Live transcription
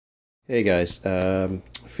Hey guys,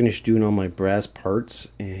 finished doing all my brass parts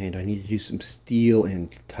and I need to do some steel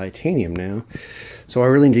and titanium now. So I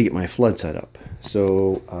really need to get my flood set up.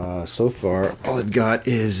 So, so far all I've got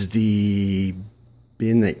is the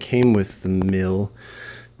bin that came with the mill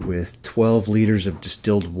with 12 liters of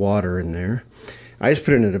distilled water in there. I just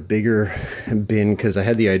put it in a bigger bin because I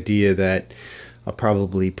had the idea that I'll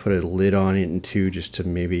probably put a lid on it and two just to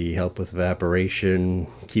maybe help with evaporation,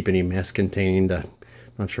 keep any mess contained.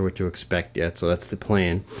 Not sure what to expect yet, so that's the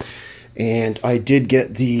plan. And I did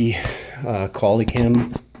get the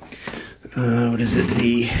Qualichem, what is it,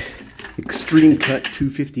 the Xtreme Cut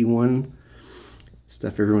 251,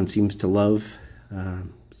 stuff everyone seems to love.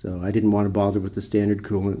 So I didn't want to bother with the standard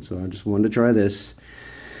coolant, so I just wanted to try this.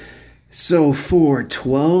 So for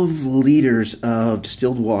 12 liters of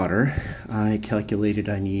distilled water, I calculated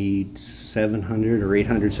I need 700 or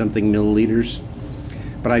 800 something milliliters.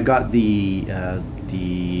 But I got the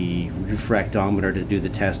refractometer to do the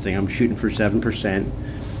testing. I'm shooting for 7%.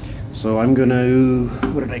 So I'm gonna,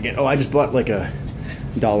 what did I get? Oh, I just bought like a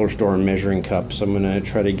dollar store measuring cup. So I'm gonna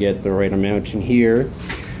try to get the right amount in here.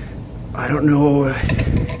 I don't know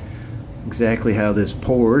exactly how this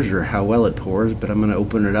pours or how well it pours, but I'm gonna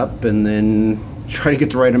open it up and then try to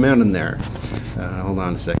get the right amount in there. Hold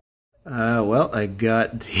on a second. Well, I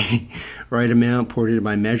got the right amount poured into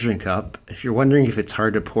my measuring cup. If you're wondering if it's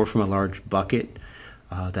hard to pour from a large bucket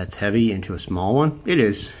that's heavy into a small one, it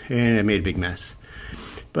is, and it made a big mess.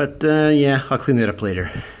 But yeah, I'll clean that up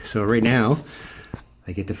later. So right now,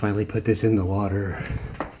 I get to finally put this in the water.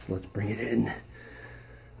 Let's bring it in.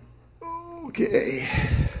 Okay.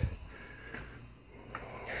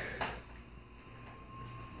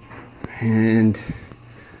 And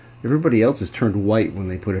everybody else has turned white when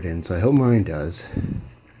they put it in, so I hope mine does.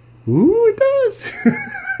 Ooh, it does!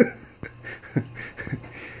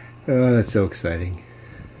 Oh, that's so exciting.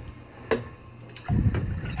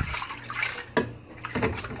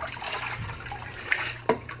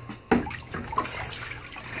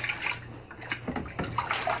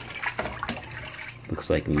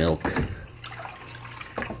 Looks like milk.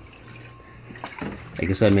 I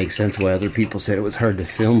guess that makes sense why other people said it was hard to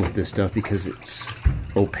film with this stuff, because it's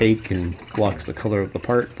opaque and blocks the color of the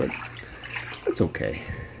part, but it's okay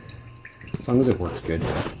as long as it works good.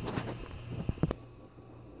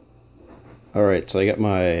 Alright, so I got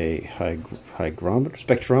my hygrometer,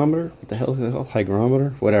 spectrometer, what the hell is it called? Hygrometer?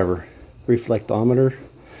 Whatever. Reflectometer.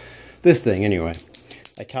 This thing, anyway.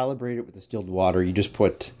 I calibrate it with distilled water. You just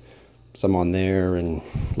put some on there and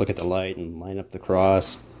look at the light and line up the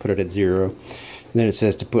cross, put it at 0. And then it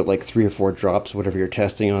says to put like 3 or 4 drops, whatever you're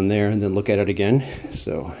testing on there, and then look at it again.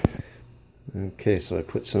 So, okay, so I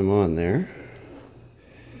put some on there.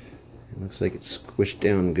 It looks like it's squished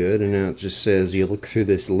down good, and now it just says you look through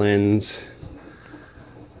this lens.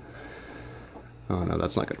 Oh no,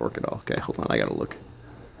 that's not gonna work at all. Okay, hold on, I gotta look.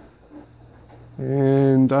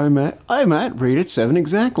 And I'm at rated 7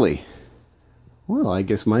 exactly. Well, I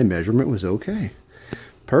guess my measurement was okay.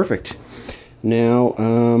 Perfect. Now,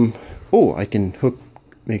 oh, I can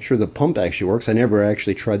make sure the pump actually works. I never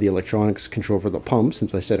actually tried the electronics control for the pump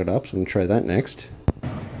since I set it up, so I'm going to try that next.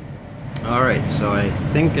 Alright, so I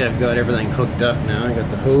think I've got everything hooked up now. I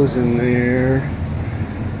got the hose in there.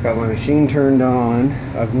 Got my machine turned on.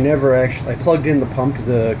 I've never actually, I plugged in the pump to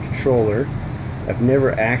the controller. I've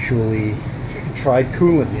never actually tried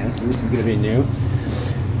coolant yet, so this is going to be new.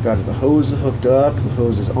 Got the hose hooked up, the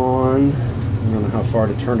hose is on. I don't know how far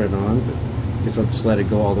to turn it on, but I guess I'll just let it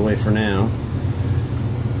go all the way for now.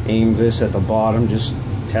 Aim this at the bottom, just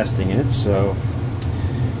testing it. So,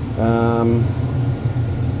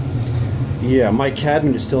 yeah, my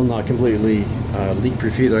cabinet is still not completely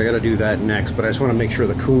leak-proof either. I got to do that next, but I just want to make sure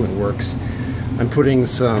the coolant works. I'm putting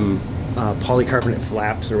some polycarbonate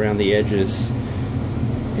flaps around the edges,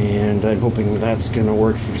 and I'm hoping that's going to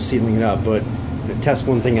work for sealing it up, but I'm going to test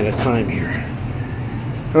one thing at a time here.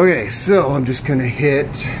 Okay, so I'm just going to hit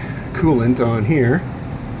coolant on here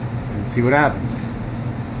and see what happens.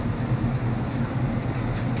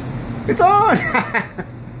 It's on!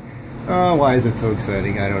 Oh, why is it so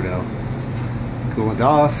exciting? I don't know. Coolant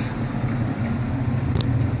off.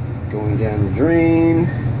 Going down the drain.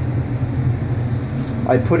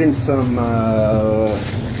 I put in some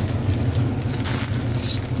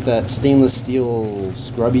that stainless steel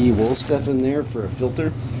scrubby wool stuff in there for a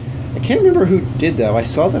filter. I can't remember who did that. I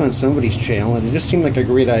saw that on somebody's channel and it just seemed like a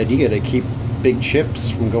great idea to keep big chips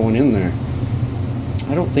from going in there.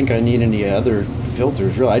 I don't think I need any other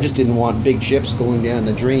filters really. I just didn't want big chips going down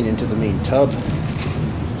the drain into the main tub.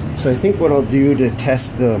 So I think what I'll do to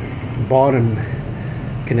test the bottom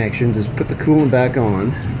connections is put the coolant back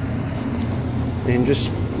on and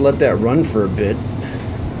just let that run for a bit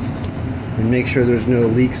and make sure there's no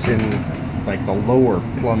leaks in like the lower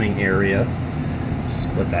plumbing area.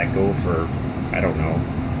 Just let that go for, I don't know,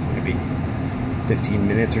 maybe 15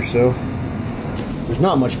 minutes or so. There's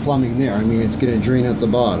not much plumbing there. I mean, it's going to drain at the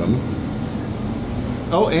bottom.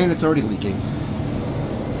 Oh, and it's already leaking.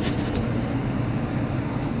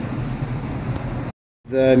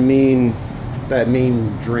 That main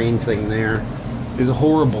drain thing there is a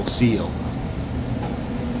horrible seal.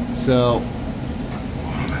 So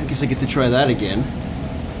I guess I get to try that again.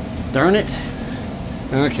 Darn it.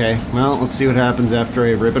 Okay, well, let's see what happens after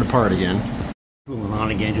I rip it apart again. Cooling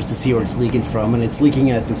on again just to see where it's leaking from, and it's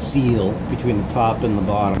leaking at the seal between the top and the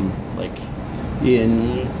bottom, like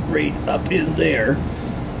right up in there.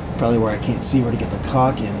 Probably where I can't see where to get the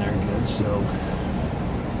caulk in there good, so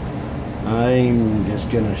I'm just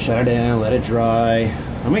gonna shut it down, let it dry.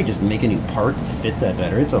 I might just make a new part to fit that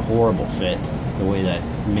better. It's a horrible fit, the way that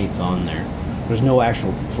mates on there. There's no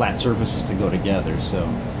actual flat surfaces to go together, so.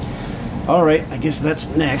 Alright, I guess that's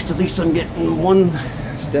next. At least I'm getting one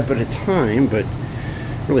step at a time, but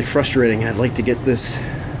really frustrating. I'd like to get this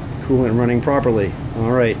coolant running properly.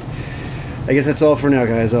 Alright, I guess that's all for now,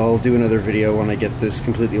 guys. I'll do another video when I get this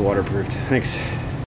completely waterproofed. Thanks.